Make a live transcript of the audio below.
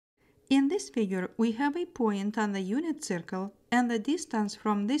In this figure, we have a point on the unit circle, and the distance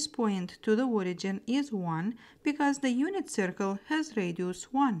from this point to the origin is 1 because the unit circle has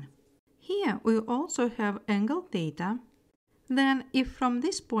radius 1. Here we also have angle theta. Then, if from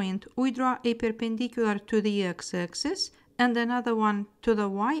this point we draw a perpendicular to the x-axis and another one to the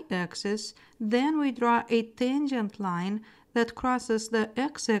y-axis, then we draw a tangent line that crosses the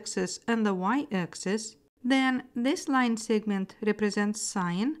x-axis and the y-axis. Then this line segment represents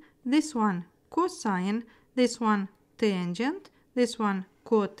sine, this one cosine, this one tangent, this one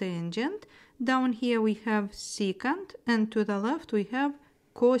cotangent. Down here we have secant, and to the left we have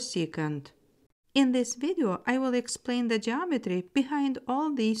cosecant. In this video, I will explain the geometry behind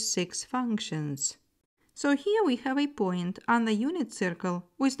all these 6 functions. So here we have a point on the unit circle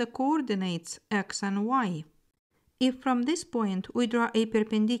with the coordinates x and y. If from this point we draw a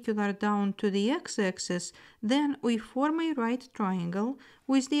perpendicular down to the x-axis, then we form a right triangle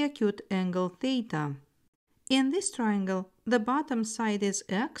with the acute angle theta. In this triangle, the bottom side is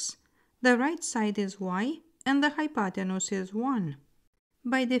x, the right side is y, and the hypotenuse is 1.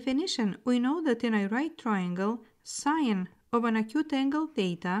 By definition, we know that in a right triangle, sine of an acute angle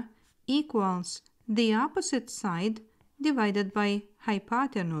theta equals the opposite side divided by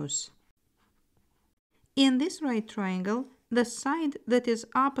hypotenuse. In this right triangle, the side that is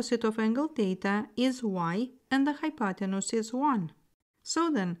opposite of angle theta is y and the hypotenuse is 1. So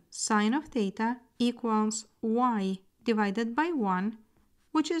then, sine of theta equals y divided by 1,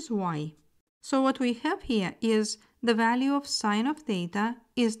 which is y. So what we have here is the value of sine of theta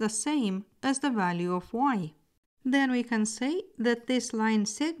is the same as the value of y. Then we can say that this line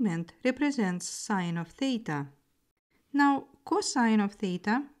segment represents sine of theta. Now, cosine of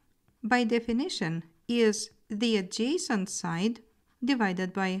theta, by definition, is the adjacent side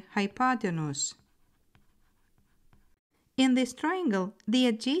divided by hypotenuse. In this triangle, the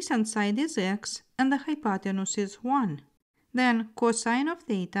adjacent side is x and the hypotenuse is 1. Then cosine of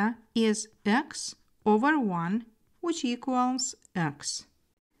theta is x over 1, which equals x.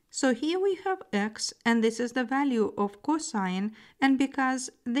 So here we have x, and this is the value of cosine, and because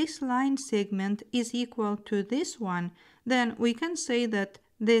this line segment is equal to this one, then we can say that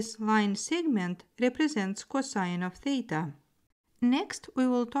this line segment represents cosine of theta. Next, we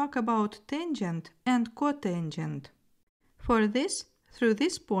will talk about tangent and cotangent. For this, through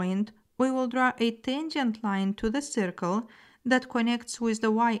this point, we will draw a tangent line to the circle that connects with the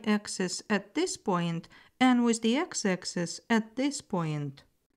y-axis at this point and with the x-axis at this point.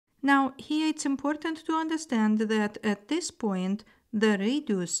 Now, here it's important to understand that at this point, the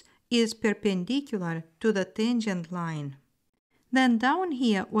radius is perpendicular to the tangent line. Then down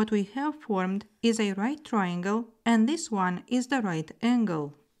here, what we have formed is a right triangle, and this one is the right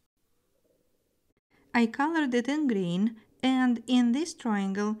angle. I colored it in green, and in this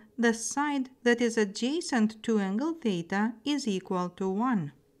triangle, the side that is adjacent to angle theta is equal to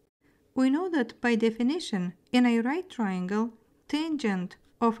 1. We know that by definition, in a right triangle, tangent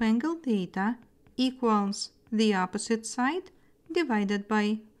of angle theta equals the opposite side divided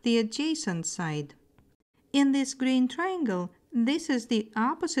by the adjacent side. In this green triangle, this is the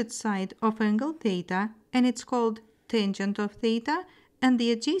opposite side of angle theta, and it's called tangent of theta, and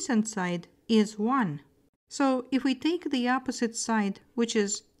the adjacent side is 1. So if we take the opposite side, which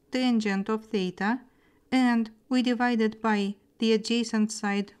is tangent of theta, and we divide it by the adjacent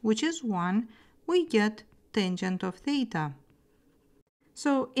side, which is 1, we get tangent of theta.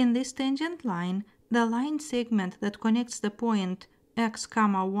 So in this tangent line, the line segment that connects the point x,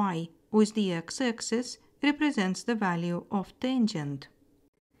 y with the x-axis represents the value of tangent.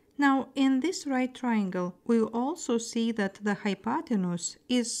 Now, in this right triangle, we also see that the hypotenuse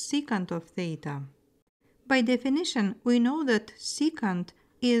is secant of theta. By definition, we know that secant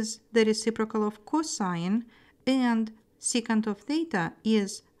is the reciprocal of cosine, and secant of theta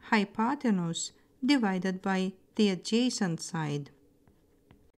is hypotenuse divided by the adjacent side.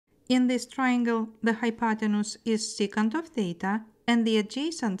 In this triangle, the hypotenuse is secant of theta, and the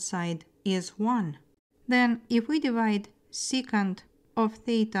adjacent side is 1. Then, if we divide secant of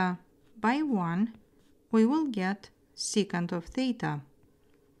theta by 1, we will get secant of theta.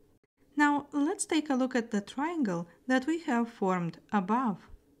 Now, let's take a look at the triangle that we have formed above.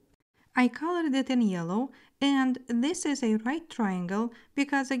 I colored it in yellow, and this is a right triangle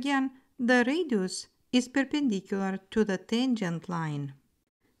because, again, the radius is perpendicular to the tangent line.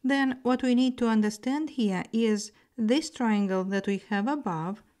 Then, what we need to understand here is this triangle that we have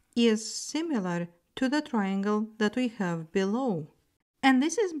above is similar to the triangle that we have below. And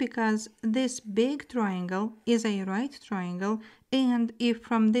this is because this big triangle is a right triangle, and if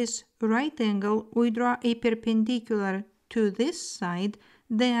from this right angle we draw a perpendicular to this side,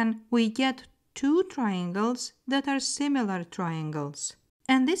 then we get two triangles that are similar triangles.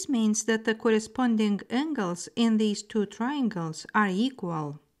 And this means that the corresponding angles in these two triangles are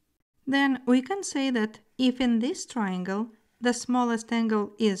equal. Then we can say that if in this triangle the smallest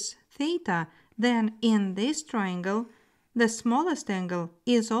angle is theta, then in this triangle the smallest angle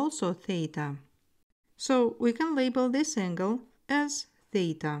is also theta. So we can label this angle as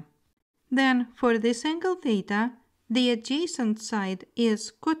theta. Then for this angle theta, the adjacent side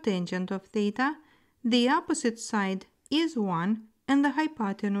is cotangent of theta, the opposite side is 1, and the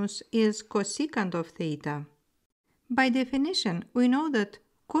hypotenuse is cosecant of theta. By definition, we know that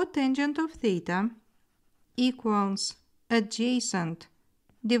cotangent of theta equals adjacent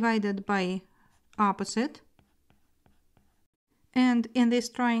divided by opposite. And in this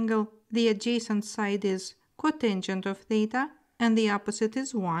triangle, the adjacent side is cotangent of theta and the opposite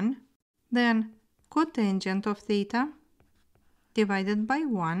is 1. Then cotangent of theta divided by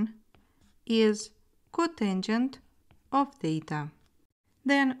 1 is cotangent of theta.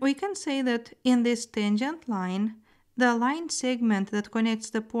 Then we can say that in this tangent line, the line segment that connects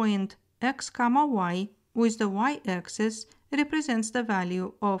the point x, y with the y-axis represents the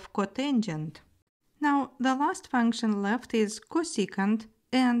value of cotangent. Now, the last function left is cosecant,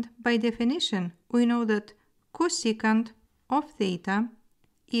 and by definition, we know that cosecant of theta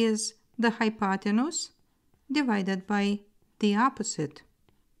is the hypotenuse divided by the opposite.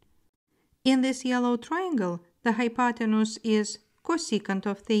 In this yellow triangle, the hypotenuse is cosecant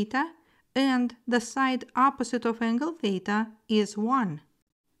of theta, and the side opposite of angle theta is 1.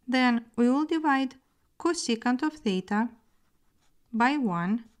 Then we will divide cosecant of theta by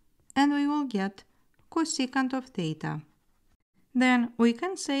 1, and we will get cosecant of theta. Then we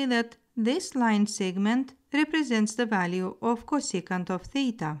can say that this line segment represents the value of cosecant of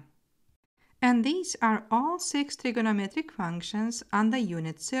theta. And these are all 6 trigonometric functions on the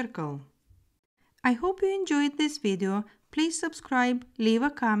unit circle. I hope you enjoyed this video. Please subscribe, leave a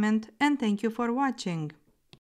comment, and thank you for watching.